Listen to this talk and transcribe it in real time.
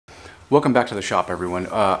Welcome back to the shop, everyone.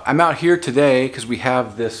 I'm out here today because we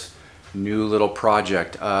have this new little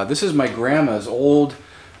project. This is my grandma's old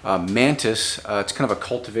Mantis. It's kind of a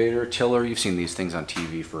cultivator tiller. You've seen these things on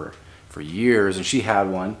TV for years, and she had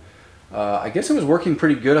one. I guess it was working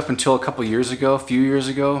pretty good up until a few years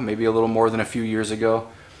ago, maybe a little more than a few years ago.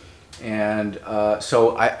 And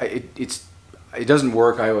so it doesn't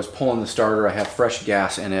work. I was pulling the starter. I have fresh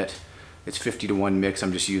gas in it. It's 50-to-1 mix.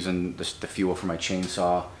 I'm just using the fuel for my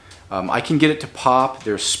chainsaw. I can get it to pop.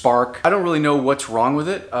 There's spark. I don't really know what's wrong with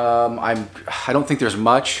it. I don't think there's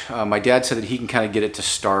much. My dad said that he can kind of get it to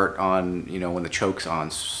start on, you know, when the choke's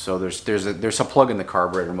on. So there's a plug in the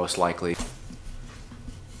carburetor most likely.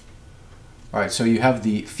 All right, so you have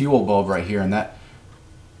the fuel bulb right here, and that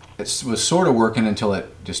was sort of working until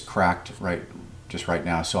it just cracked right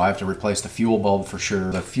now. So I have to replace the fuel bulb for sure.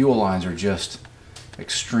 The fuel lines are just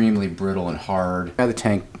extremely brittle and hard. Yeah, the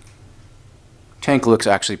tank looks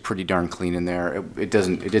actually pretty darn clean in there. It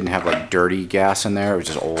didn't have like dirty gas in there. It was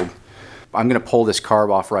just old. I'm gonna pull this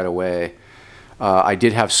carb off right away. I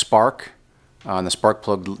did have spark, and the spark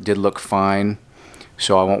plug did look fine,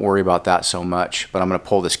 so I won't worry about that so much. But I'm gonna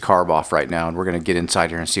pull this carb off right now, and we're gonna get inside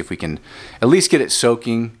here and see if we can at least get it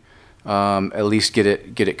soaking, at least get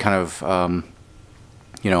it kind of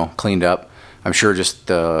you know, cleaned up. I'm sure just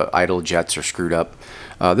the idle jets are screwed up.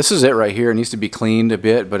 This is it right here. It needs to be cleaned a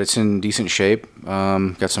bit, but it's in decent shape.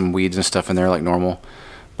 Got some weeds and stuff in there like normal.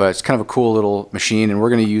 But it's kind of a cool little machine, and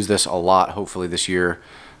we're going to use this a lot, hopefully this year,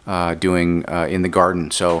 doing in the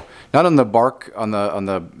garden. So not on the bark, on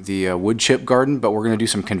the wood chip garden, but we're going to do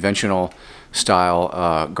some conventional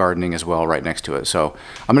style gardening as well right next to it. So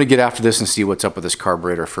I'm going to get after this and see what's up with this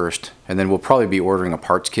carburetor first, and then we'll probably be ordering a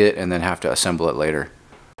parts kit and then have to assemble it later.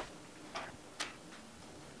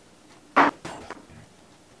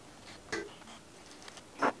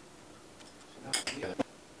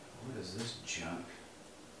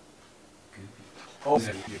 Oh,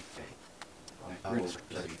 little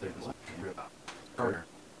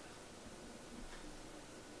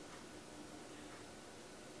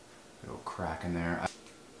crack in there.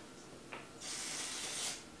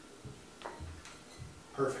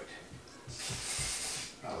 Perfect.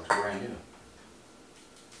 That looks brand new.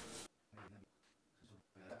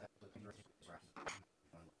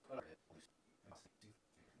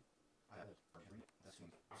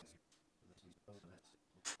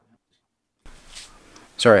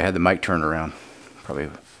 Sorry, I had the mic turned around. Probably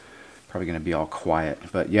going to be all quiet.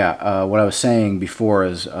 But yeah, what I was saying before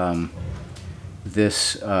is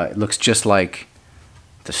this it looks just like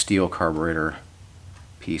the steel carburetor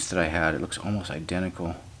piece that I had. It looks almost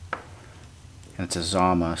identical, and it's a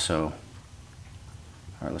Zama. So, all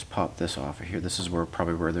right, let's pop this off of here. This is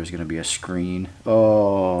probably where there's going to be a screen.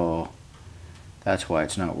 Oh, that's why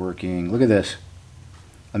it's not working. Look at this.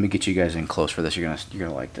 Let me get you guys in close for this. You're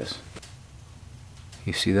gonna like this.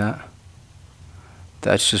 You see that?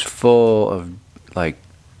 That's just full of like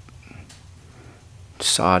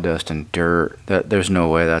sawdust and dirt. There's no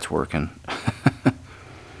way that's working. Well,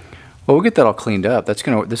 we'll get that all cleaned up.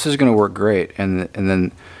 This is gonna work great. And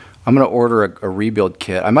then I'm gonna order a rebuild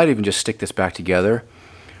kit. I might even just stick this back together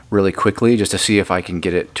really quickly just to see if I can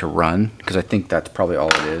get it to run, because I think that's probably all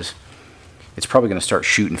it is. It's probably gonna start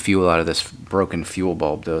shooting fuel out of this broken fuel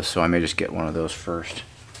bulb though, so I may just get one of those first.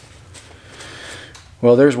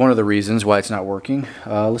 Well, there's one of the reasons why it's not working.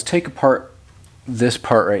 Let's take apart this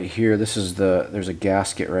part right here. There's a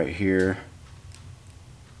gasket right here.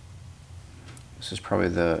 This is probably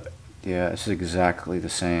yeah, this is exactly the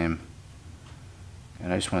same.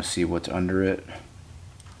 And I just want to see what's under it.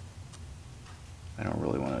 I don't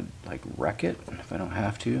really want to like wreck it if I don't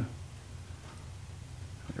have to.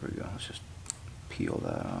 There we go. Let's just peel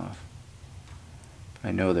that off.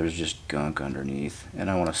 I know there's just gunk underneath, and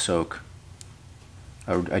I want to soak.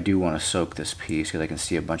 I do want to soak this piece because I can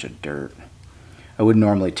see a bunch of dirt. I would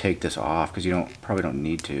normally take this off because you probably don't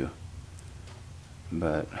need to,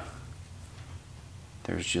 but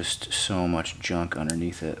there's just so much junk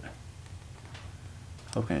underneath it.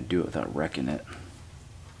 I'm going to do it without wrecking it.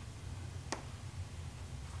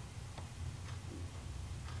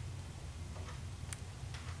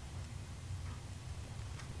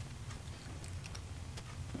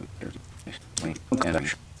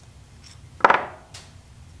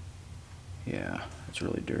 Yeah, it's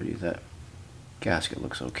really dirty. That gasket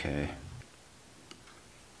looks okay.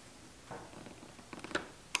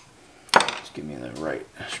 Just give me the right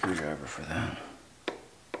screwdriver for that.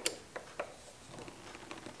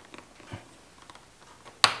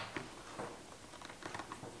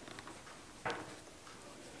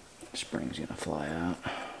 Spring's gonna fly out.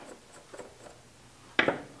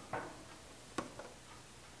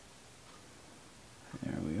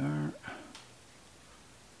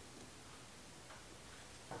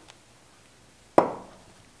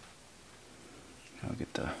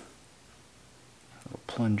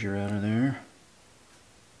 plunger out of there.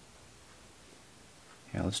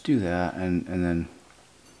 Yeah, let's do that, and then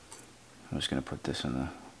I'm just going to put this in the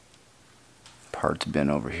parts bin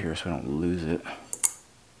over here so I don't lose it,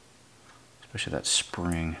 especially that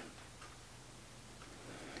spring.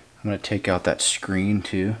 I'm going to take out that screen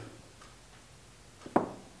too.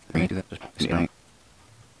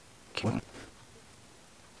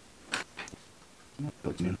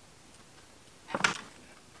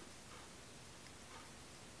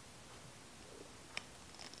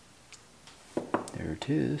 There it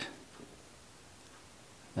is.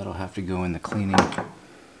 That'll have to go in the cleaning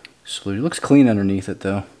solution. It looks clean underneath it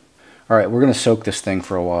though. Alright, we're going to soak this thing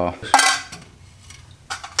for a while.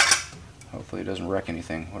 Hopefully it doesn't wreck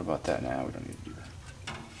anything. What about that now? We don't need to do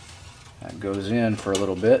that. That goes in for a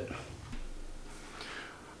little bit.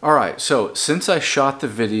 Alright, so since I shot the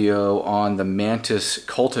video on the Mantis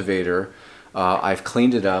cultivator, I've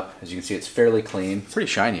cleaned it up. As you can see, it's fairly clean. Pretty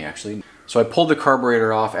shiny actually. So I pulled the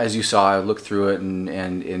carburetor off. As you saw, I looked through it and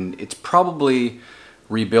it's probably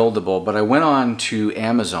rebuildable, but I went on to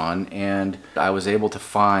Amazon and I was able to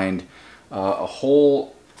find a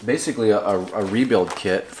whole, basically a rebuild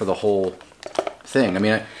kit for the whole thing. I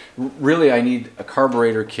mean, really I need a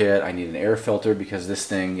carburetor kit, I need an air filter because this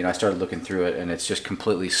thing, you know, I started looking through it and it's just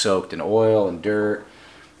completely soaked in oil and dirt.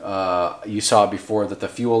 You saw before that the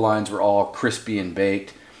fuel lines were all crispy and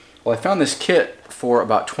baked. Well, I found this kit for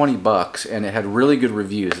about 20 bucks and it had really good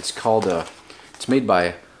reviews. It's called, it's made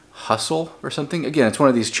by Hustle or something. Again, it's one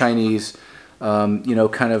of these Chinese, you know,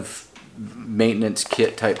 kind of maintenance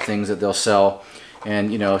kit type things that they'll sell.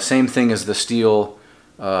 And, you know, same thing as the Steel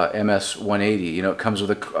MS 180. You know, it comes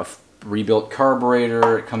with a rebuilt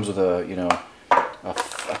carburetor. It comes with a, you know,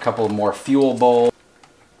 a couple more fuel bulbs.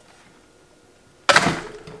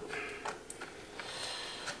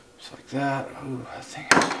 Just like that. Ooh, that thing.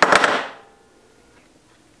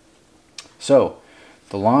 So,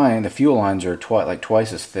 the line, the fuel lines are like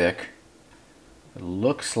twice as thick. It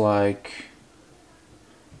looks like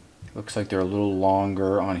they're a little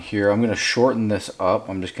longer on here. I'm going to shorten this up.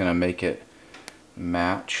 I'm just going to make it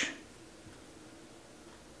match.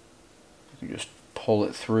 You just pull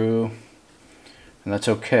it through, and that's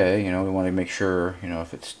okay. You know, we want to make sure, you know,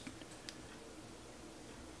 if it's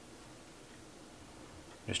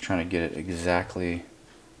just trying to get it exactly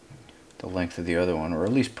the length of the other one, or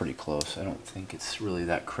at least pretty close. I don't think it's really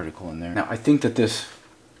that critical in there. Now, I think that this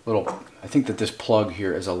plug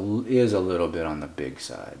here is a little bit on the big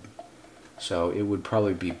side. So it would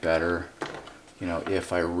probably be better, you know,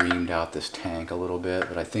 if I reamed out this tank a little bit,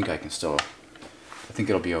 but I think I think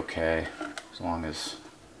it'll be okay as long as,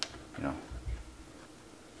 you know.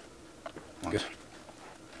 Good.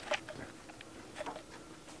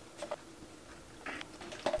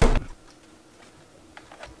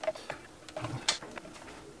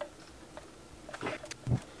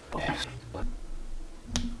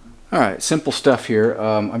 Alright, simple stuff here.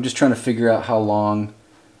 I'm just trying to figure out how long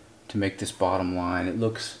to make this bottom line. It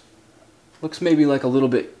looks maybe like a little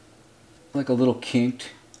bit, like a little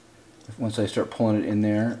kinked once I start pulling it in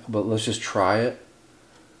there, but let's just try it.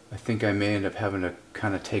 I think I may end up having to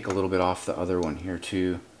kind of take a little bit off the other one here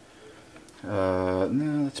too.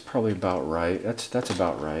 No, that's probably about right. That's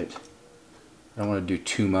about right. I don't want to do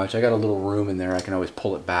too much. I got a little room in there. I can always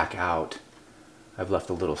pull it back out. I've left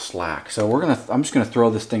a little slack. So I'm just gonna throw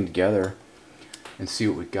this thing together and see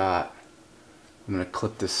what we got. I'm gonna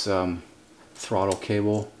clip this throttle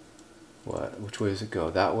cable. Which way does it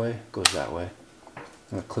go? That way? It goes that way. I'm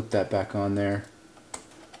gonna clip that back on there.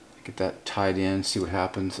 Get that tied in, see what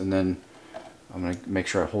happens, and then I'm gonna make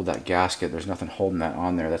sure I hold that gasket. There's nothing holding that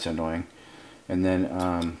on there. That's annoying. And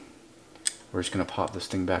then we're just gonna pop this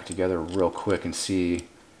thing back together real quick and see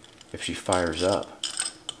if she fires up.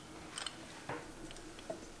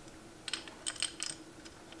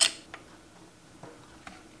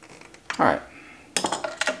 Alright,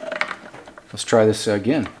 let's try this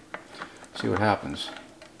again, see what happens.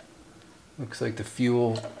 Looks like the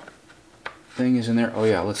fuel thing is in there. Oh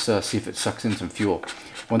yeah, let's see if it sucks in some fuel.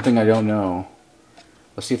 One thing I don't know,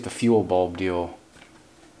 let's see if the fuel bulb deal.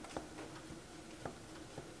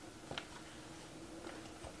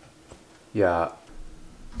 Yeah,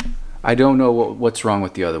 I don't know what's wrong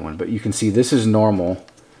with the other one, but you can see this is normal.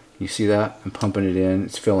 You see that? I'm pumping it in,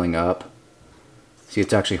 it's filling up. See,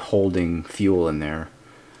 it's actually holding fuel in there,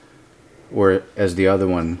 whereas the other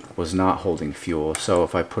one was not holding fuel. So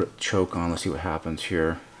if I put a choke on, let's see what happens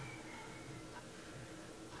here.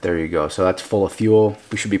 There you go. So that's full of fuel.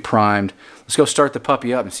 We should be primed. Let's go start the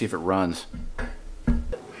puppy up and see if it runs.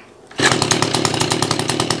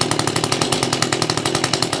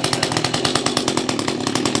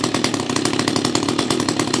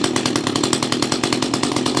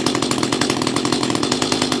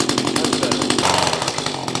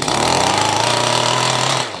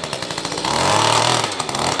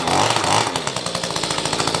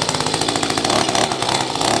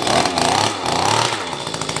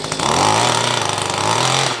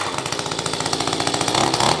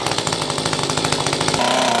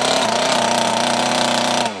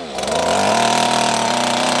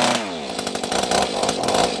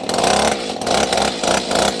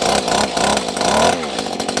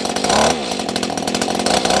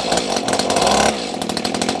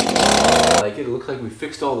 looks like we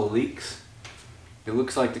fixed all the leaks. It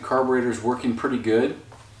looks like the carburetor is working pretty good.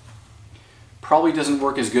 Probably doesn't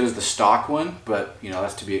work as good as the stock one, but you know,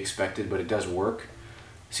 that's to be expected, but it does work.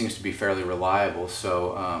 Seems to be fairly reliable.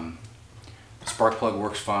 So the spark plug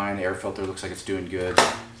works fine. The air filter looks like it's doing good.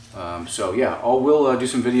 So yeah, we'll do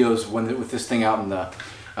some videos with this thing out in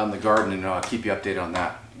the garden, and keep you updated on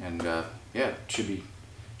that. And yeah, it should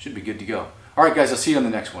be good to go. All right, guys, I'll see you on the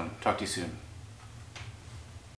next one. Talk to you soon.